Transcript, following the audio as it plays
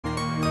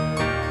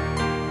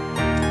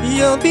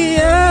You're the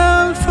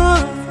Alpha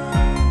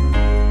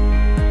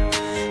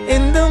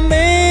and the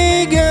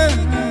Omega,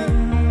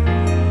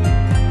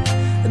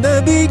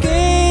 the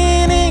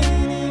beginning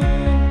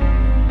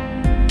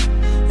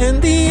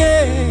and the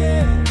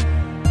end.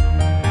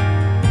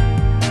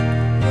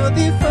 You're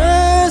the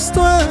first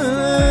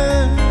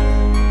one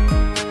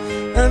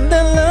and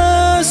the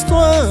last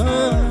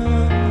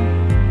one,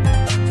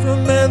 from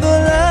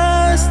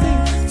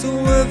everlasting to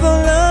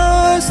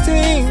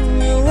everlasting.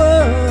 You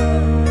are.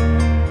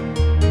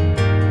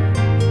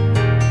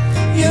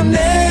 You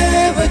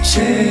never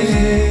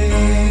change.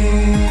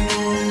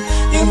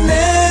 You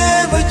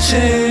never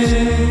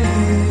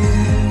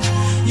change.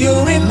 You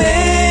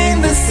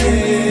remain the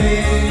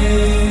same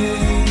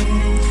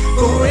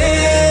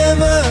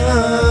forever.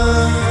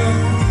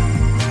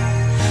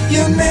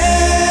 You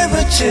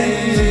never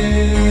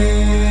change.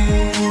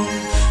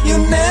 You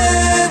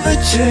never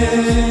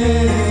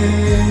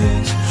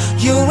change.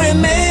 You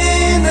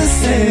remain the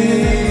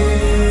same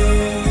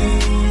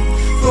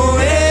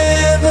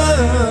forever.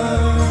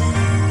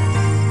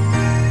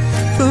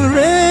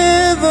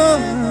 Forever.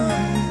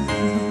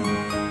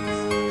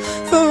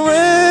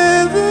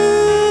 Forever.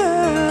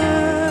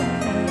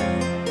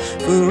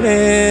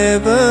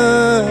 Forever.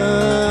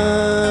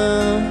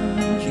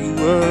 You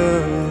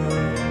were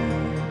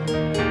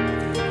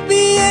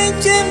the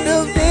Ancient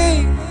of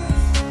Days.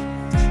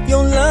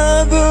 Your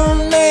love will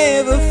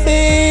never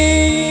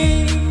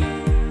fade.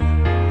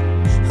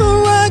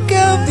 Rock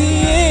of the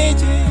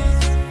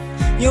ages,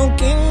 your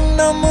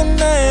kingdom will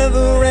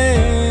never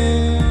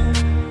end.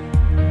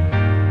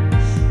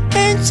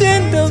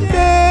 Ancient of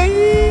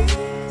Days,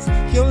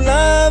 your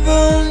love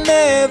will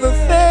never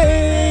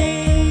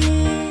fade.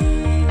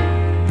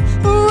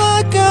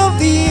 Rock of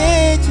the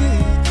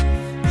ages,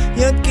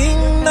 your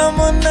kingdom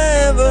will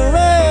never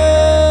end.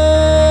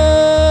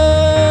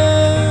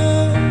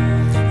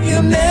 You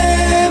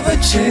never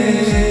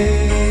change.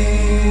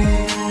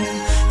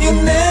 You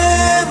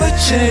never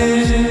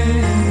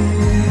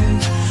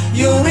change.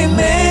 You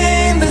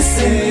remain the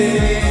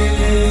same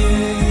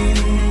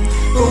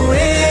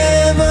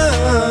forever.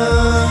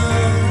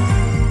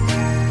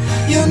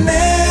 You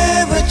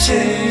never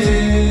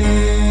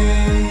change.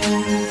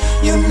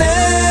 You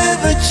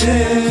never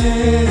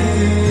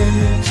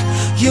change.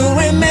 You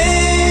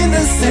remain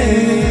the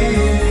same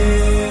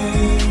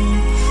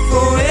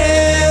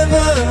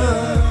forever.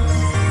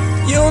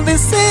 You're the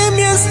same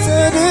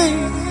yesterday,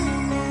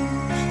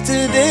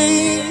 today,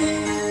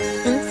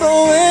 and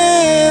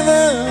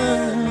forever.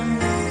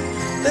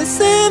 The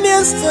same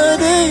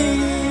yesterday,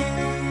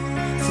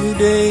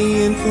 today,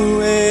 and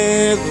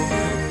forever.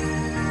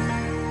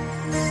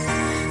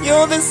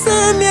 You're the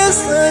same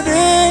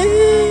yesterday,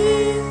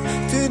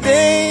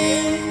 today,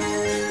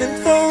 and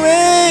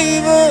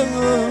forever.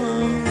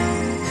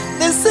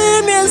 The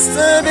same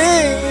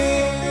yesterday,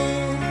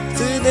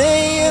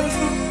 today, and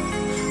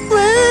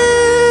forever.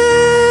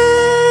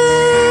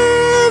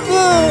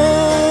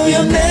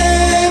 You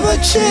never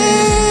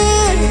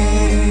change.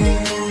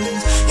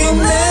 You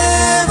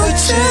never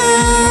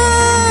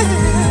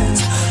change.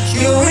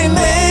 You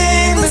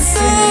remain the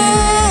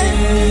same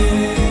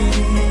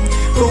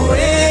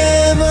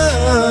forever.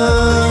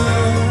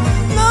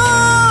 No,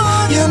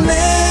 you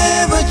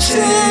never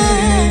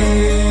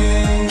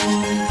change.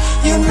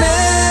 You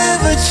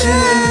never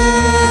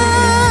change.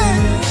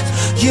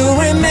 You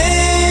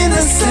remain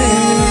the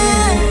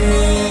same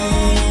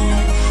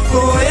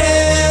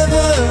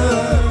forever.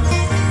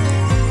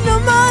 No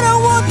matter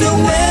what the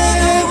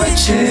weather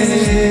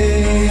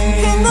change.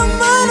 No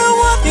matter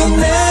what you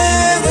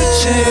never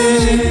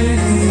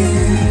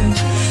change.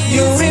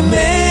 You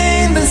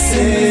remain the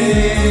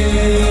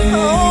same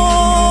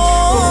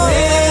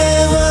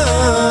forever.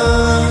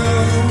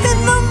 And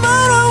no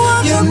matter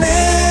what you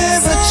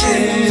never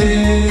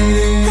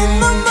change. And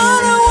no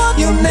matter what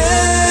you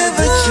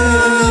never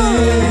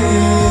change.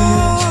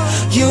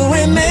 You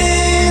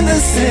remain the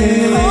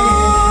same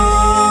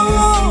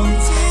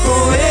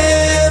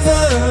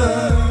forever.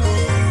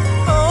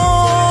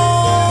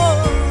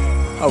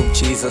 Oh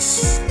Jesus,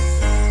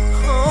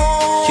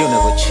 you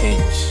never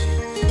change.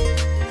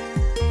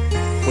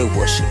 We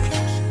worship you.